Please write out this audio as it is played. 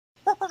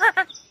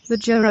The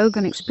Joe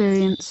Rogan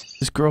Experience.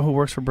 This girl who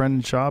works for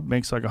Brendan Schaub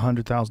makes like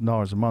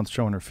 $100,000 a month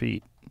showing her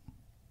feet.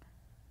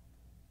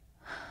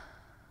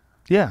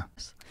 Yeah.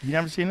 You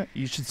never seen it?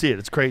 You should see it.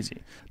 It's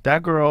crazy.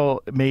 That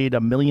girl made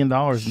 $1 million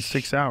in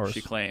 6 hours.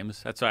 She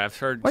claims. That's what I've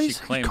heard. Why She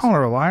claims. You calling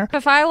her a liar?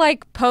 If I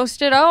like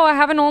posted, oh, I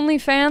have an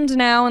OnlyFans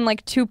now, and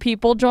like 2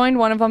 people joined,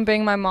 one of them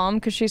being my mom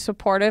because she's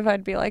supportive,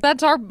 I'd be like,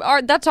 that's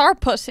our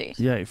pussy.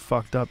 Yeah, you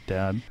fucked up,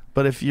 Dad.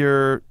 But if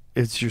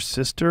it's your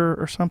sister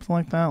or something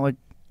like that, like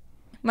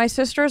my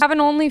sisters have an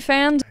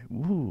OnlyFans.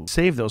 ooh,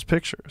 save those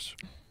pictures.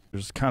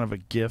 There's kind of a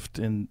gift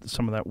in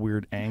some of that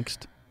weird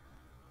angst.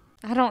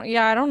 I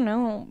don't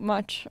know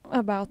much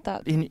about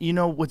that. And you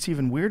know what's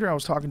even weirder? I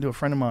was talking to a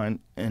friend of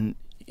mine, and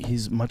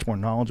he's much more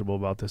knowledgeable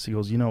about this. He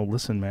goes,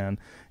 listen, man.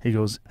 He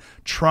goes,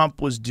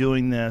 Trump was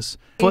doing this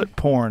foot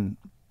porn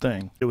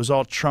thing. It was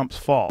all Trump's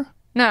fault.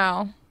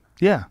 No.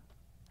 Yeah.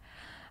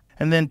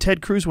 And then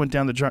Ted Cruz went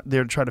down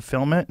there to try to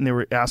film it, and they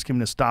were asking him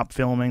to stop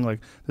filming. Like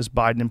this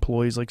Biden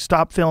employee's like,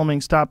 stop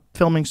filming,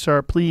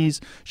 sir,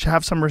 please. Should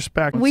have some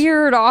respect.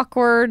 Weird,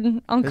 awkward,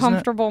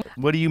 uncomfortable.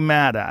 What are you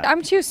mad at?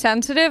 I'm too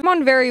sensitive. I'm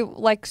on very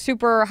like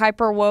super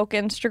hyper woke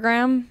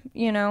Instagram,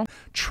 you know.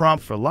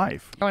 Trump for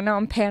life. Oh, now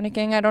I'm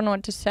panicking. I don't know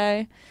what to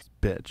say.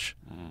 Bitch.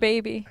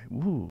 Baby.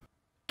 Ooh.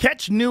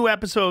 Catch new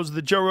episodes of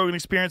the Joe Rogan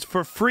Experience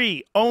for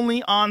free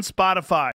only on Spotify.